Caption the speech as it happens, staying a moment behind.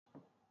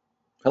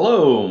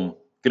Hello,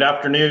 good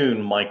afternoon.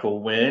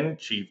 Michael Wynn,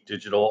 Chief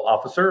Digital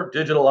Officer of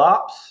Digital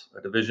Ops,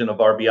 a division of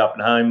RB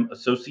Oppenheim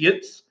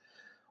Associates.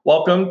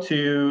 Welcome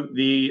to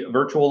the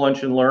virtual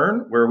Lunch and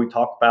Learn, where we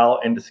talk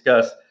about and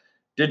discuss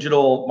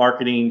digital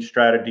marketing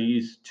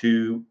strategies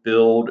to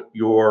build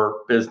your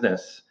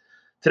business.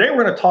 Today,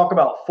 we're going to talk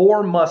about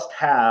 4 must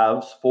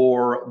haves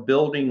for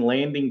building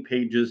landing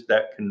pages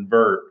that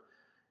convert.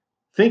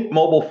 Think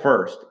mobile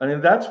first. I mean,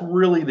 that's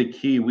really the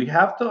key. We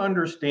have to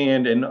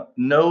understand and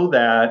know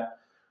that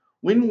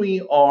when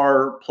we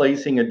are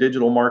placing a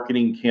digital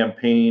marketing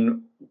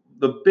campaign,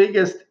 the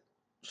biggest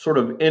sort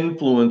of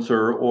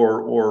influencer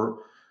or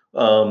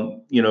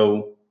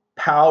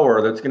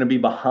power that's going to be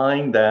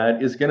behind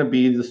that is going to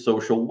be the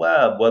social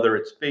web, whether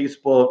it's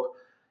Facebook,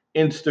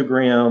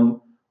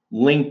 Instagram,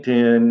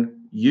 LinkedIn,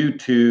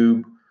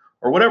 YouTube,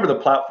 or whatever the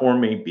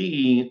platform may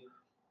be.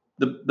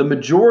 The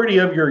majority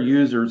of your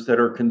users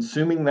that are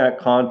consuming that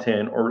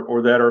content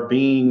or that are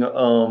being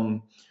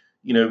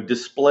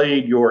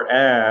displayed your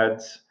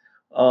ads,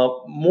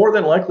 more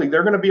than likely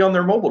they're going to be on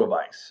their mobile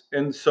device.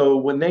 And so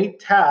when they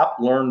tap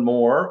learn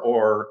more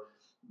or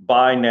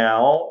buy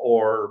now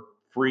or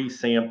free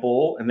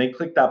sample and they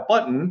click that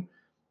button,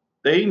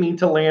 they need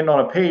to land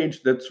on a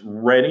page that's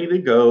ready to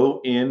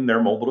go in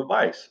their mobile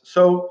device.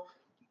 So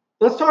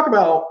let's talk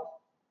about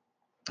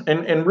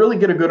and really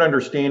get a good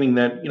understanding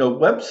that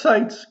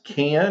websites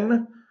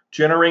can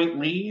generate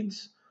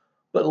leads,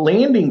 but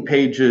landing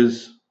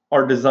pages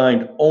are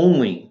designed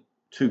only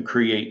to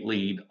create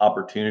lead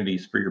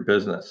opportunities for your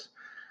business.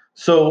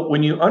 So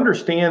when you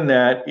understand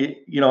that,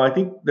 I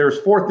think there's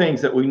 4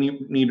 things that we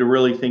need to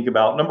really think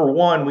about. Number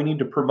one, we need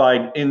to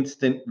provide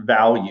instant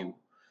value.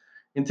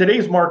 In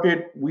today's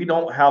market, we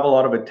don't have a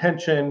lot of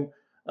attention.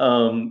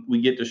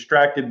 We get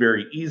distracted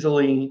very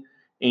easily,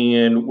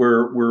 and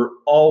we're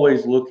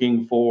always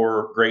looking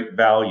for great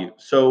value.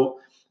 So,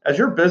 as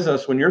your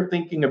business, when you're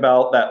thinking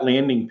about that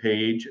landing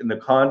page and the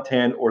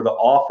content or the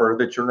offer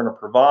that you're going to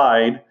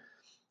provide,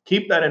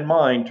 keep that in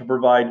mind to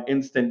provide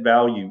instant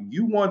value.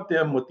 You want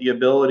them with the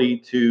ability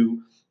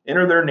to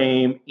enter their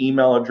name,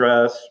 email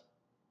address,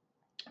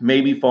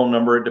 maybe phone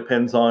number. It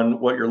depends on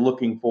what you're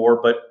looking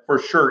for, but for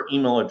sure,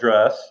 email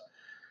address,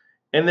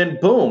 and then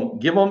boom,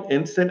 give them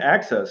instant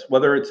access,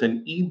 whether it's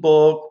an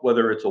ebook,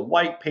 whether it's a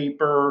white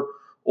paper,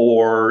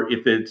 or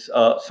if it's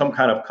some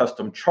kind of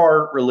custom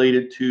chart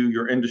related to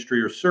your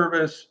industry or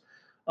service.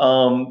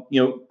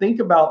 Think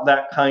about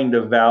that kind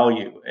of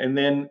value. And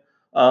then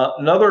a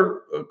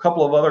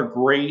couple of other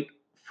great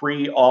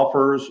free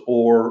offers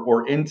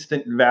or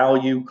instant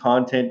value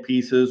content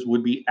pieces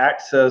would be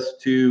access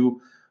to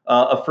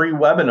a free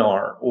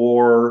webinar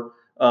or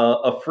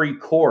a free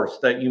course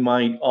that you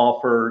might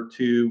offer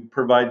to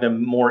provide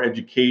them more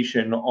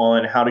education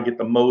on how to get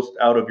the most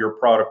out of your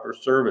product or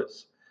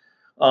service.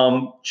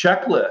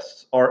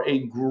 Checklists are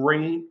a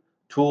great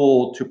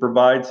tool to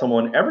provide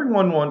someone.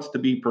 Everyone wants to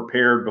be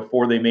prepared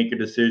before they make a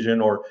decision,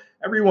 or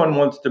everyone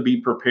wants to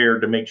be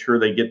prepared to make sure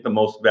they get the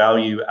most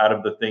value out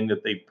of the thing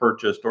that they've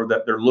purchased or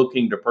that they're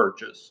looking to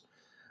purchase.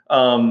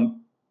 And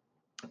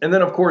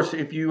then, of course,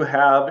 if you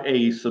have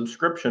a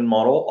subscription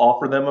model,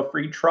 offer them a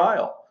free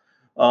trial.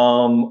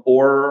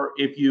 Or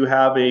if you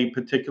have a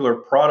particular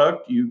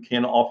product, you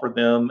can offer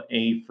them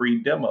a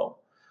free demo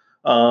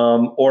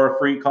or a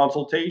free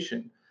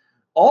consultation.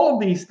 All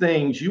of these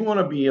things you want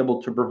to be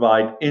able to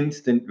provide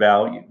instant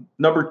value.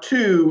 Number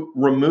two,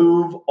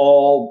 remove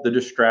all the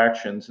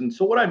distractions. And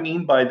so, what I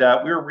mean by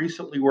that, we were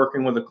recently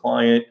working with a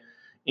client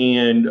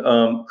and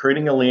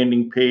creating a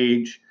landing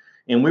page,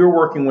 and we were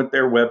working with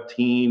their web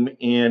team,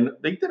 and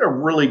they did a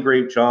really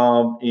great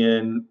job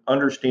in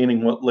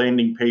understanding what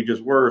landing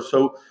pages were.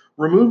 So,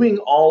 removing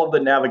all of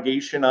the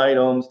navigation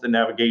items, the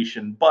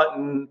navigation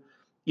button,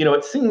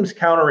 it seems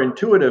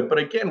counterintuitive, but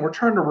again, we're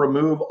trying to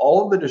remove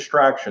all of the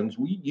distractions.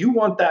 You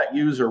want that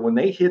user when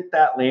they hit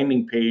that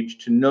landing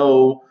page to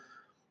know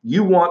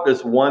you want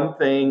this one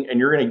thing, and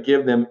you're going to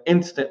give them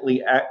instant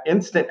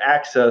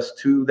access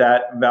to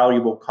that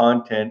valuable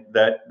content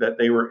that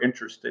they were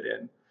interested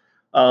in.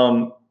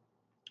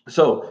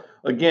 So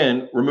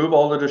again, remove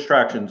all the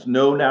distractions.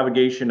 No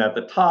navigation at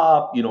the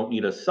top. You don't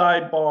need a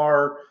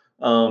sidebar.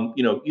 You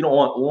don't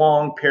want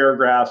long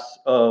paragraphs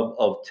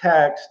of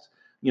text.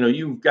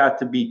 You've got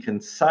to be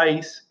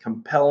concise,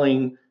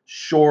 compelling,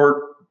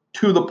 short,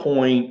 to the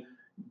point,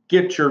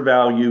 get your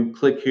value,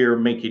 click here,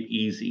 make it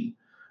easy.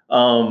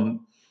 Number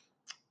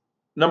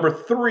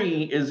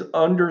three is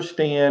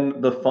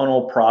understand the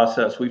funnel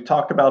process. We've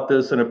talked about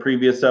this in a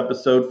previous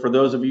episode. For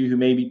those of you who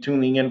may be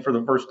tuning in for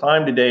the first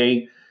time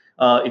today,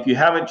 if you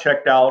haven't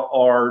checked out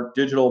our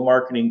digital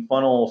marketing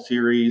funnel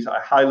series, I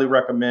highly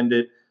recommend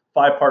it.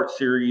 5-part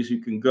series. You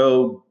can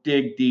go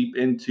dig deep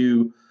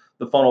into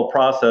the funnel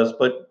process,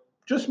 but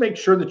just make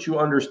sure that you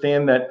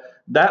understand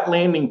that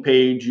landing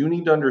page, you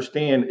need to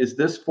understand, is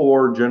this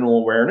for general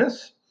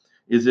awareness?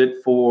 Is it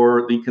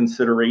for the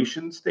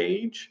consideration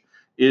stage?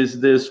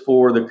 Is this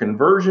for the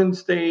conversion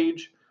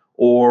stage?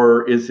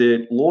 Or is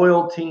it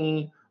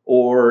loyalty?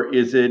 Or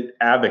is it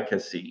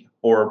advocacy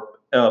or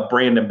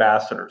brand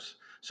ambassadors?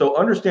 So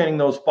understanding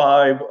those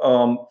five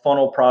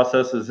funnel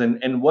processes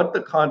and what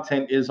the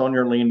content is on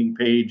your landing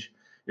page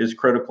is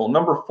critical.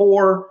 Number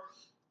four,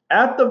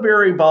 at the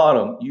very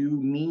bottom, you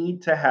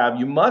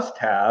must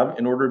have,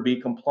 in order to be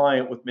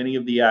compliant with many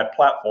of the ad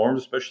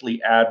platforms,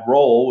 especially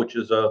AdRoll, which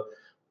is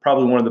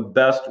probably one of the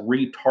best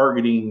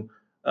retargeting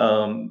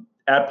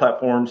ad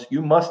platforms.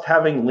 You must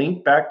have a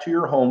link back to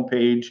your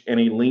homepage and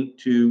a link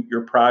to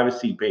your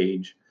privacy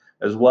page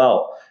as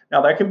well.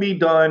 Now, that can be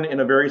done in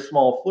a very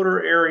small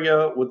footer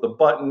area with a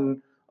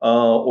button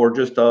or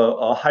just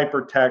a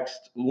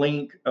hypertext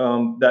link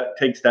that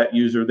takes that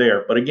user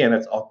there. But again,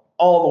 it's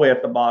all the way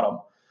at the bottom.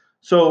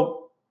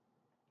 So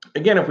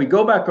again, if we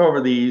go back over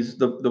these,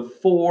 the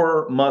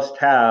four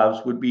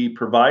must-haves would be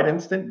provide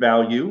instant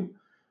value,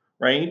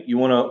 right? You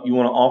want to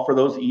offer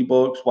those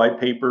ebooks, white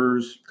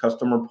papers,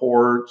 custom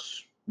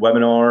reports,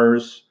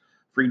 webinars,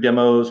 free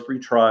demos, free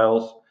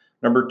trials.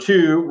 Number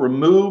two,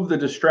 remove the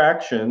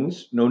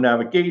distractions, no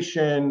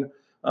navigation,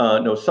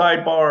 no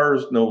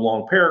sidebars, no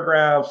long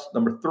paragraphs.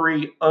 Number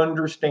three,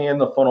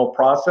 understand the funnel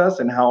process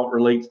and how it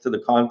relates to the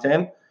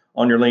content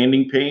on your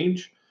landing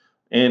page.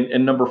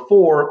 And number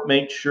four,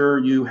 make sure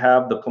you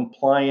have the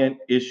compliant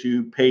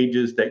issue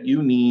pages that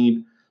you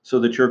need so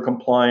that you're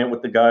compliant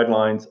with the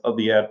guidelines of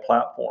the ad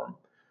platform.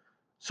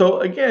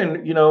 So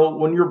again,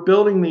 when you're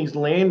building these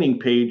landing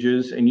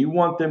pages and you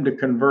want them to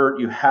convert,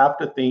 you have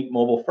to think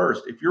mobile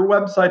first. If your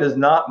website is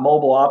not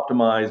mobile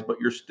optimized, but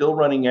you're still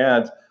running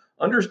ads,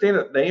 understand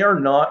that they are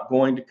not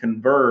going to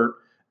convert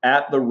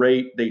at the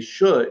rate they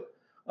should.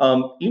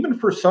 Even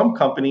for some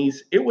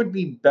companies, it would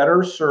be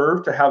better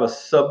served to have a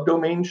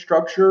subdomain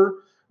structure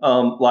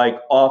like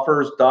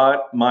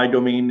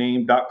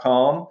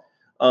offers.mydomainname.com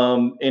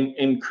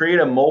and create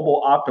a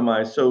mobile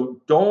optimized. So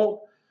don't,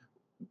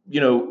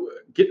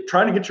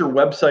 trying to get your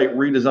website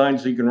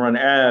redesigned so you can run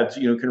ads,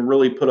 can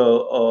really put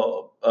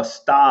a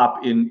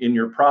stop in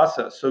your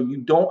process. So you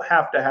don't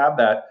have to have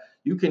that.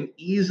 You can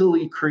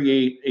easily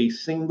create a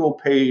single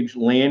page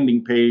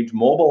landing page,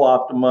 mobile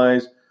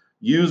optimized,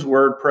 use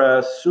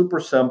WordPress,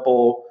 super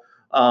simple,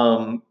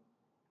 and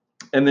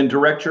then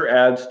direct your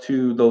ads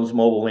to those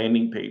mobile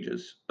landing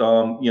pages.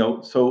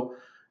 So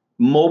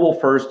mobile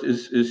first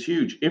is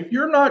huge. If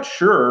you're not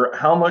sure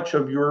how much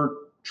of your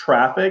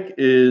traffic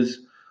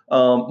is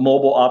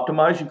mobile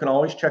optimized, you can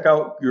always check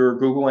out your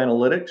Google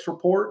Analytics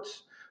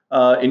reports.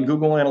 In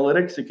Google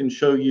Analytics, it can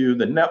show you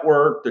the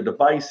network, the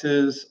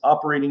devices,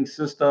 operating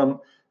system.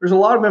 There's a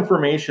lot of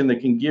information that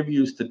can give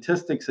you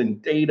statistics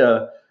and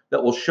data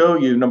that will show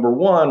you, number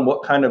one,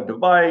 what kind of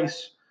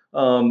device,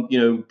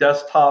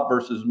 desktop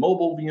versus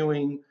mobile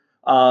viewing.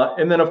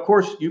 And then, of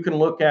course, you can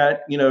look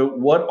at,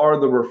 what are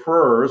the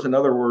referrers? In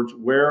other words,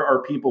 where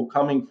are people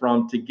coming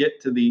from to get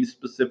to these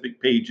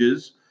specific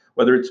pages,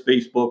 whether it's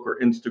Facebook or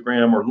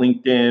Instagram or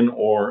LinkedIn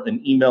or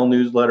an email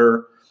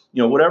newsletter,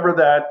 whatever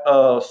that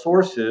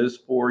source is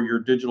for your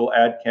digital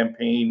ad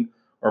campaign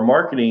or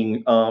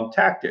marketing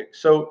tactic.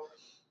 So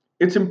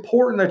it's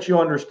important that you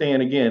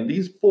understand, again,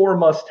 these four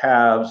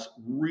must-haves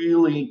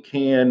really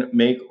can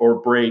make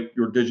or break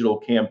your digital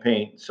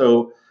campaign.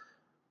 So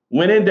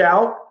when in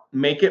doubt,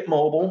 make it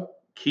mobile,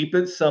 keep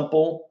it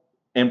simple,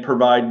 and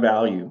provide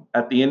value.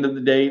 At the end of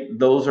the day,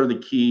 those are the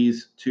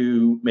keys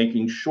to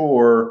making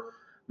sure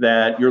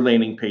that your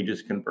landing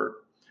pages convert.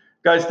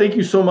 Guys, thank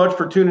you so much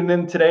for tuning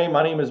in today.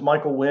 My name is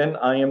Michael Wynn.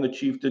 I am the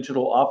Chief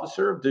Digital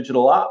Officer of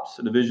Digital Ops,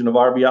 a division of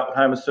RB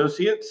Oppenheim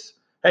Associates.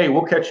 Hey,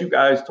 we'll catch you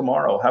guys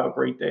tomorrow. Have a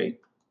great day.